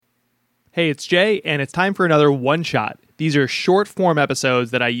Hey, it's Jay, and it's time for another One Shot. These are short-form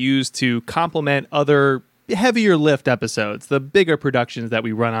episodes that I use to complement other heavier lift episodes, the bigger productions that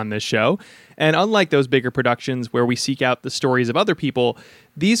we run on this show. And unlike those bigger productions where we seek out the stories of other people,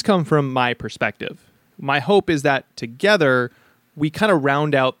 these come from my perspective. My hope is that together, we kind of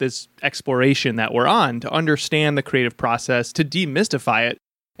round out this exploration that we're on to understand the creative process, to demystify it,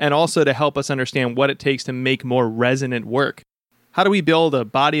 and also to help us understand what it takes to make more resonant work. How do we build a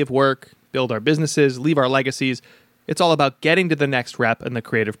body of work, build our businesses, leave our legacies? It's all about getting to the next rep in the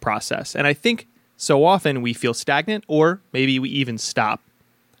creative process. And I think so often we feel stagnant, or maybe we even stop.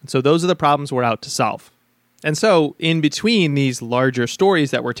 And so those are the problems we're out to solve. And so in between these larger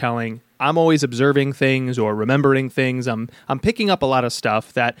stories that we're telling, I'm always observing things or remembering things. I'm picking up a lot of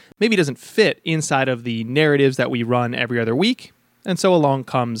stuff that maybe doesn't fit inside of the narratives that we run every other week. And so along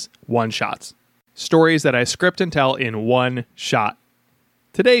comes One Shots. Stories that I script and tell in one shot.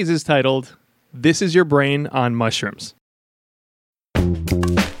 Today's is titled, This Is Your Brain on Mushrooms.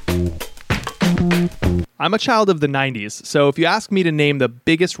 I'm a child of the 90s, so if you ask me to name the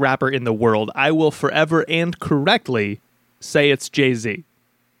biggest rapper in the world, I will forever and correctly say it's Jay-Z.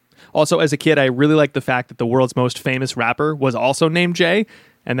 Also, as a kid, I really liked the fact that the world's most famous rapper was also named Jay,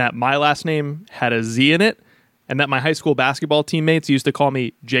 and that my last name had a Z in it, and that my high school basketball teammates used to call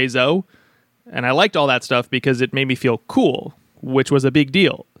me Jay-Zo. And I liked all that stuff because it made me feel cool, which was a big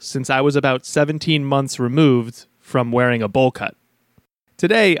deal, since I was about 17 months removed from wearing a bowl cut.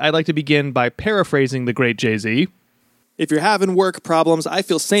 Today, I'd like to begin by paraphrasing the great Jay-Z. If you're having work problems, I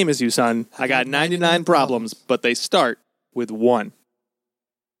feel same as you, son. I got 99 problems, but they start with one.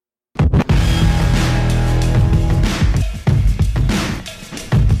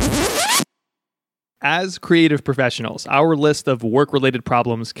 As creative professionals, our list of work-related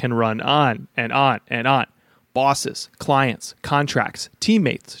problems can run on and on and on. Bosses, clients, contracts,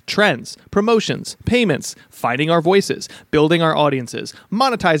 teammates, trends, promotions, payments, finding our voices, building our audiences,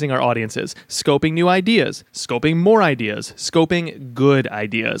 monetizing our audiences, scoping new ideas, scoping more ideas, scoping good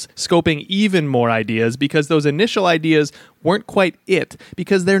ideas, scoping even more ideas because those initial ideas weren't quite it,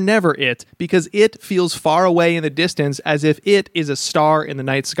 because they're never it, because it feels far away in the distance as if it is a star in the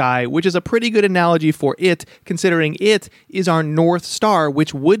night sky, which is a pretty good analogy for it, considering it is our North Star,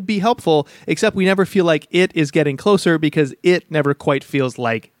 which would be helpful, except we never feel like it is getting closer because it never quite feels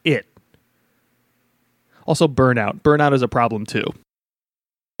like it. Also, burnout. Burnout is a problem too.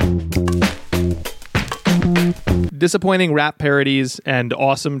 Disappointing rap parodies and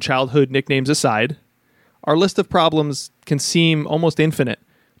awesome childhood nicknames aside, our list of problems can seem almost infinite,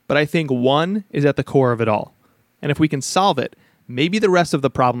 but I think one is at the core of it all. And if we can solve it, maybe the rest of the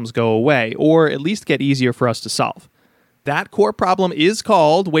problems go away, or at least get easier for us to solve. That core problem is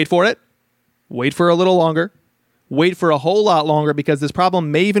called, wait for it, wait for a little longer, wait for a whole lot longer, because this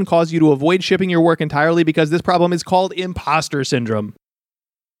problem may even cause you to avoid shipping your work entirely, because this problem is called imposter syndrome.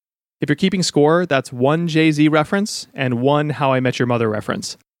 If you're keeping score, that's one Jay-Z reference and one How I Met Your Mother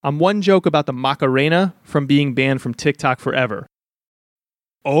reference. I'm one joke about the Macarena from being banned from TikTok forever.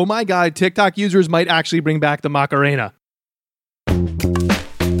 Oh my God, TikTok users might actually bring back the Macarena. Hey,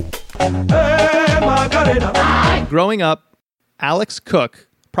 Macarena. Growing up, Alex Cook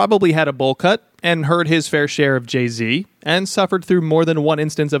probably had a bowl cut and heard his fair share of Jay-Z and suffered through more than one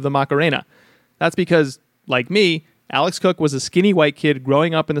instance of the Macarena. That's because, like me, Alex Cook was a skinny white kid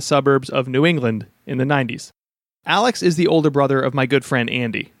growing up in the suburbs of New England in the 90s. Alex is the older brother of my good friend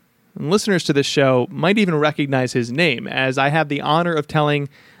Andy. And listeners to this show might even recognize his name, as I have the honor of telling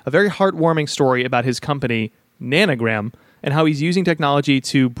a very heartwarming story about his company, Nanogram, and how he's using technology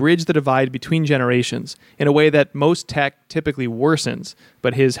to bridge the divide between generations in a way that most tech typically worsens,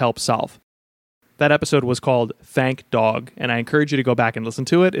 but his helps solve. That episode was called Thank Dog, and I encourage you to go back and listen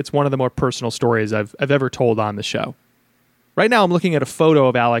to it. It's one of the more personal stories I've ever told on the show. Right now, I'm looking at a photo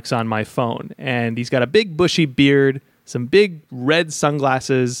of Alex on my phone, and he's got a big bushy beard, some big red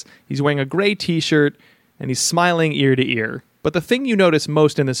sunglasses, he's wearing a gray t-shirt, and he's smiling ear to ear. But the thing you notice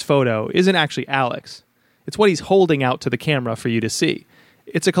most in this photo isn't actually Alex. It's what he's holding out to the camera for you to see.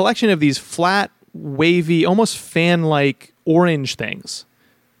 It's a collection of these flat, wavy, almost fan-like orange things.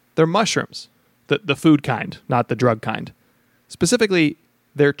 They're mushrooms, the food kind, not the drug kind. Specifically,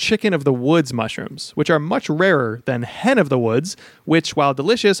 they're chicken of the woods mushrooms, which are much rarer than hen of the woods, which, while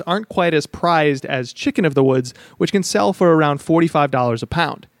delicious, aren't quite as prized as chicken of the woods, which can sell for around $45 a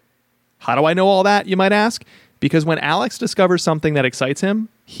pound. How do I know all that, you might ask? Because when Alex discovers something that excites him,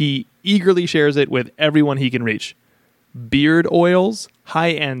 he eagerly shares it with everyone he can reach. Beard oils,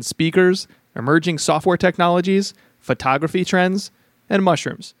 high-end speakers, emerging software technologies, photography trends, and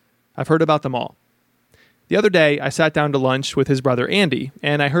mushrooms. I've heard about them all. The other day, I sat down to lunch with his brother Andy,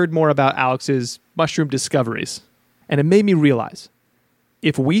 and I heard more about Alex's mushroom discoveries. And it made me realize,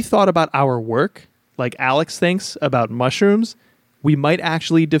 if we thought about our work like Alex thinks about mushrooms, we might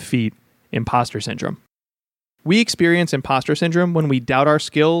actually defeat imposter syndrome. We experience imposter syndrome when we doubt our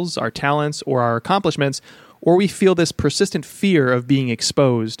skills, our talents, or our accomplishments, or we feel this persistent fear of being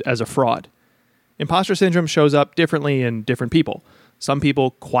exposed as a fraud. Imposter syndrome shows up differently in different people. Some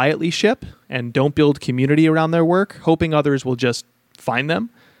people quietly ship and don't build community around their work, hoping others will just find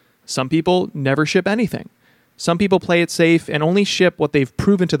them. Some people never ship anything. Some people play it safe and only ship what they've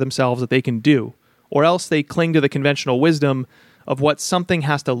proven to themselves that they can do, or else they cling to the conventional wisdom of what something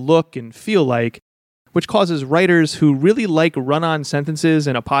has to look and feel like, which causes writers who really like run-on sentences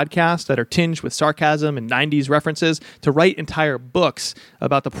in a podcast that are tinged with sarcasm and 90s references to write entire books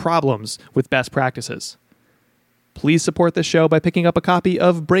about the problems with best practices. Please support this show by picking up a copy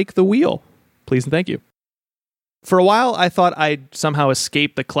of Break the Wheel. Please and thank you. For a while, I thought I'd somehow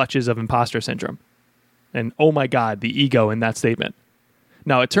escape the clutches of imposter syndrome. And oh my God, the ego in that statement.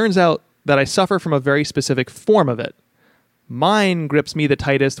 Now, it turns out that I suffer from a very specific form of it. Mine grips me the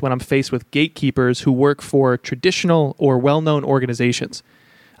tightest when I'm faced with gatekeepers who work for traditional or well-known organizations.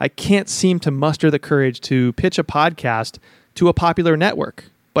 I can't seem to muster the courage to pitch a podcast to a popular network,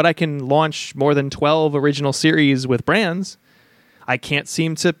 but I can launch more than 12 original series with brands. I can't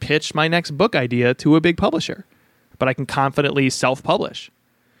seem to pitch my next book idea to a big publisher, but I can confidently self-publish.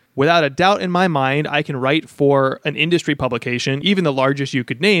 Without a doubt in my mind, I can write for an industry publication, even the largest you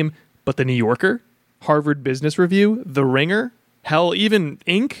could name, but the New Yorker, Harvard Business Review, The Ringer, hell, even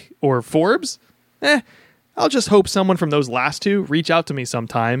Inc. or Forbes? I'll just hope someone from those last two reach out to me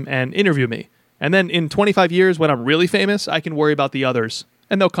sometime and interview me. And then in 25 years, when I'm really famous, I can worry about the others,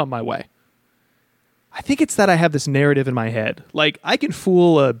 and they'll come my way. I think it's that I have this narrative in my head. Like, I can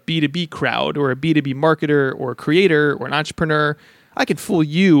fool a B2B crowd or a B2B marketer or a creator or an entrepreneur. I can fool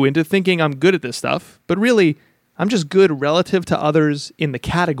you into thinking I'm good at this stuff, but really, I'm just good relative to others in the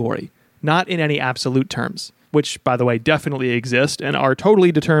category, not in any absolute terms, which, by the way, definitely exist and are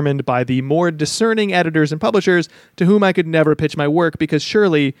totally determined by the more discerning editors and publishers to whom I could never pitch my work because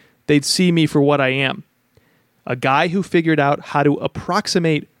surely they'd see me for what I am. A guy who figured out how to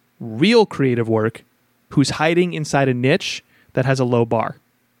approximate real creative work who's hiding inside a niche that has a low bar.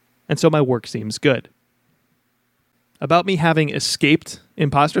 And so my work seems good. About me having escaped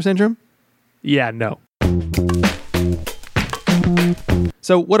imposter syndrome? Yeah, no.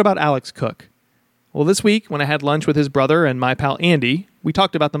 So what about Alex Cook? Well, this week when I had lunch with his brother and my pal Andy, we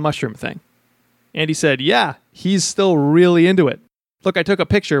talked about the mushroom thing. Andy said, yeah, he's still really into it. Look, I took a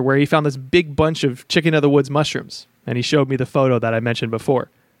picture where he found this big bunch of chicken of the woods mushrooms, and he showed me the photo that I mentioned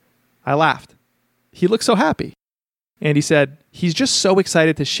before. I laughed. He looked so happy. Andy said, he's just so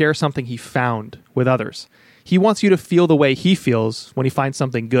excited to share something he found with others. He wants you to feel the way he feels when he finds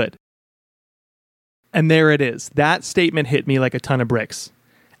something good. And there it is. That statement hit me like a ton of bricks.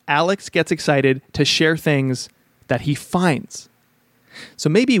 Alex gets excited to share things that he finds. So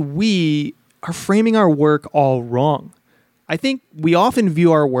maybe we are framing our work all wrong. I think we often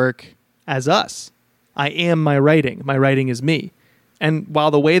view our work as us. I am my writing. My writing is me. And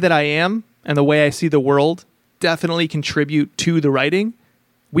while the way that I am and the way I see the world definitely contribute to the writing,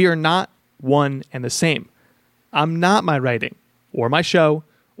 we are not one and the same. I'm not my writing, or my show,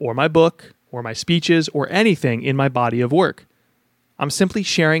 or my book, or my speeches, or anything in my body of work. I'm simply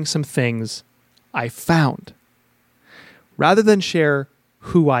sharing some things I found. Rather than share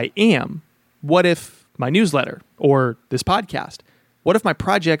who I am, what if my newsletter or this podcast? What if my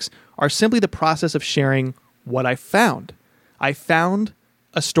projects are simply the process of sharing what I found? I found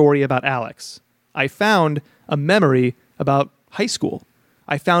a story about Alex. I found a memory about high school.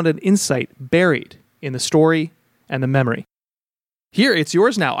 I found an insight buried in the story and the memory. Here, it's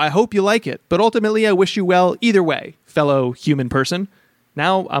yours now. I hope you like it, but ultimately I wish you well either way, fellow human person.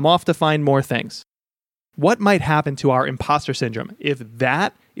 Now I'm off to find more things. What might happen to our imposter syndrome if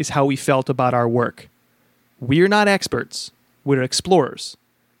that is how we felt about our work? We're not experts. We're explorers.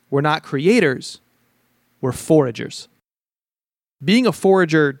 We're not creators. We're foragers. Being a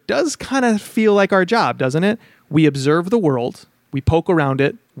forager does kind of feel like our job, doesn't it? We observe the world, we poke around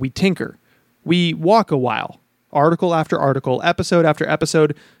it, we tinker. We walk a while, article after article, episode after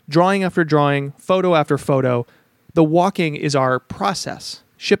episode, drawing after drawing, photo after photo. The walking is our process,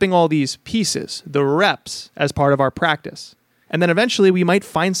 shipping all these pieces, the reps, as part of our practice. And then eventually we might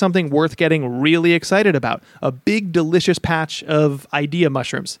find something worth getting really excited about, a big, delicious patch of idea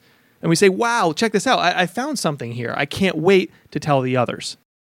mushrooms. And we say, wow, check this out. I found something here. I can't wait to tell the others.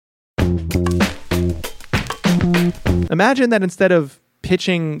 Imagine that instead of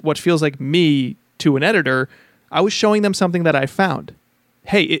pitching what feels like me to an editor, I was showing them something that I found.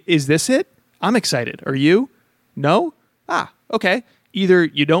 Hey, is this it? I'm excited. Are you? No? Okay. Either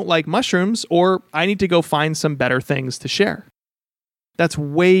you don't like mushrooms or I need to go find some better things to share. That's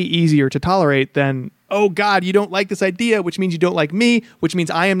way easier to tolerate than, oh God, you don't like this idea, which means you don't like me, which means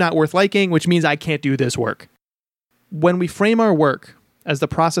I am not worth liking, which means I can't do this work. When we frame our work as the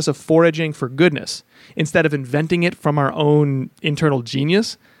process of foraging for goodness, instead of inventing it from our own internal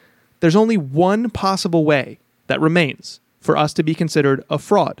genius, there's only one possible way that remains for us to be considered a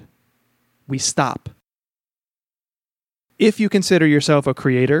fraud. We stop. If you consider yourself a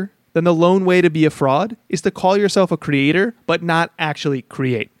creator, then the lone way to be a fraud is to call yourself a creator, but not actually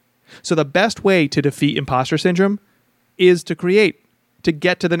create. So the best way to defeat imposter syndrome is to create, to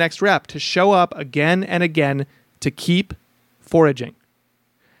get to the next rep, to show up again and again, to keep foraging.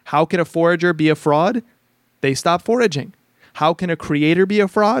 How can a forager be a fraud? They stop foraging. How can a creator be a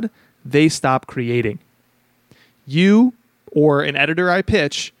fraud? They stop creating. You, or an editor I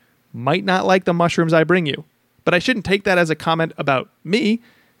pitch, might not like the mushrooms I bring you, but I shouldn't take that as a comment about me.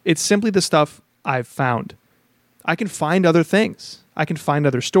 It's simply the stuff I've found. I can find other things. I can find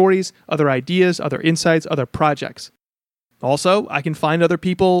other stories, other ideas, other insights, other projects. Also, I can find other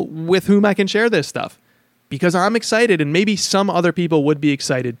people with whom I can share this stuff because I'm excited and maybe some other people would be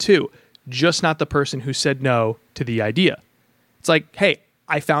excited too, just not the person who said no to the idea. It's like, hey,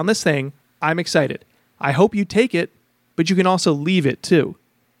 I found this thing. I'm excited. I hope you take it, but you can also leave it too.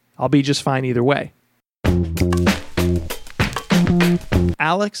 I'll be just fine either way.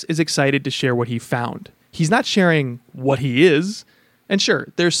 Alex is excited to share what he found. He's not sharing what he is. And sure,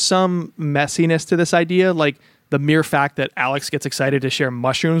 there's some messiness to this idea, like the mere fact that Alex gets excited to share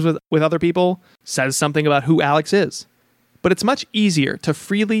mushrooms with other people says something about who Alex is. But it's much easier to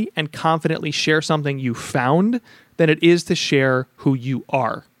freely and confidently share something you found than it is to share who you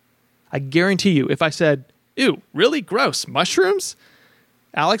are. I guarantee you, if I said, ew, really gross, mushrooms?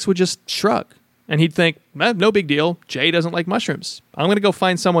 Alex would just shrug. And he'd think, no big deal. Jay doesn't like mushrooms. I'm going to go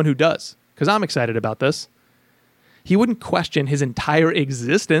find someone who does, because I'm excited about this. He wouldn't question his entire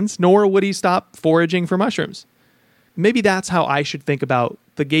existence, nor would he stop foraging for mushrooms. Maybe that's how I should think about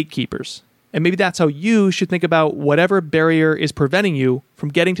the gatekeepers. And maybe that's how you should think about whatever barrier is preventing you from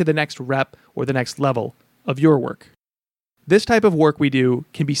getting to the next rep or the next level of your work. This type of work we do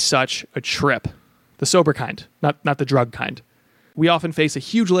can be such a trip. The sober kind, not the drug kind. We often face a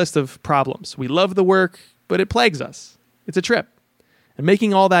huge list of problems. We love the work, but it plagues us. It's a trip. And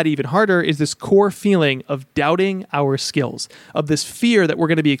making all that even harder is this core feeling of doubting our skills, of this fear that we're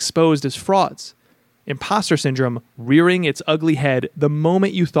going to be exposed as frauds. Imposter syndrome rearing its ugly head the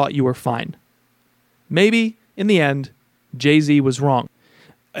moment you thought you were fine. Maybe, in the end, Jay-Z was wrong.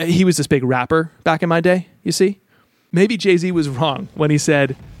 He was this big rapper back in my day, you see? Maybe Jay-Z was wrong when he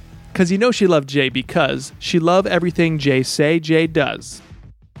said, "'Cause you know she loved Jay because she loved everything Jay say Jay does."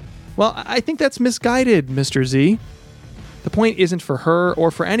 Well, I think that's misguided, Mr. Z. The point isn't for her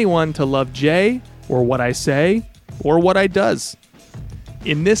or for anyone to love Jay or what I say or what I does.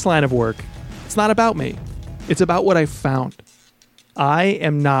 In this line of work, it's not about me. It's about what I found. I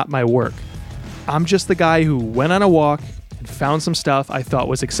am not my work. I'm just the guy who went on a walk and found some stuff I thought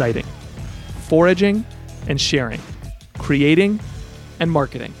was exciting. Foraging and sharing. Creating and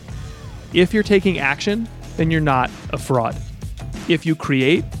marketing. If you're taking action, then you're not a fraud. If you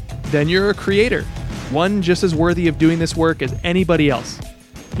create, then you're a creator. One just as worthy of doing this work as anybody else.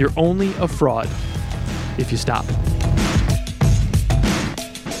 You're only a fraud if you stop.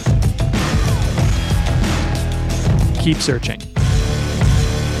 Keep searching.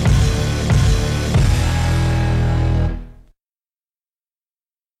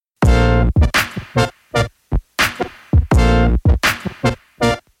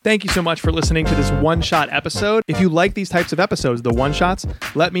 Thank you so much for listening to this one-shot episode. If you like these types of episodes, the one-shots,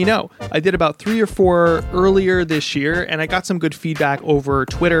 let me know. I did about 3 or 4 earlier this year, and I got some good feedback over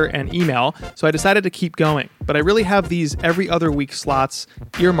Twitter and email, so I decided to keep going. But I really have these every other week slots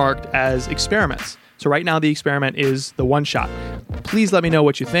earmarked as experiments. So right now, the experiment is the one-shot. Please let me know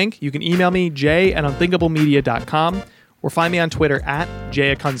what you think. You can email me, jay@unthinkablemedia.com, or find me on Twitter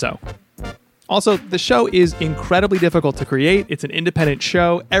 @jayacunzo. Also, the show is incredibly difficult to create. It's an independent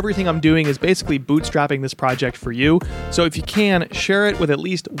show. Everything I'm doing is basically bootstrapping this project for you. So if you can, share it with at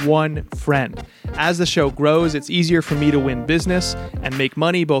least one friend. As the show grows, it's easier for me to win business and make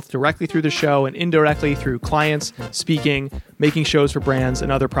money both directly through the show and indirectly through clients, speaking, making shows for brands, and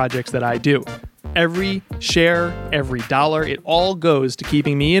other projects that I do. Every share, every dollar, it all goes to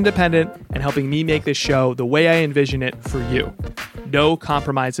keeping me independent and helping me make this show the way I envision it for you. No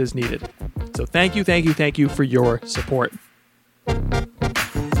compromises needed. So thank you for your support.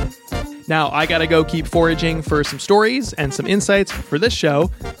 Now, I gotta go keep foraging for some stories and some insights for this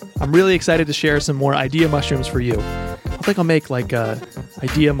show. I'm really excited to share some more idea mushrooms for you. I think I'll make like a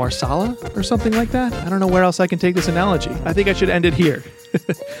idea marsala or something like that. I don't know where else I can take this analogy. I think I should end it here.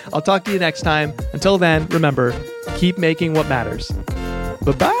 I'll talk to you next time. Until then, remember, keep making what matters.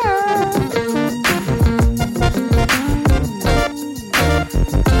 Bye-bye!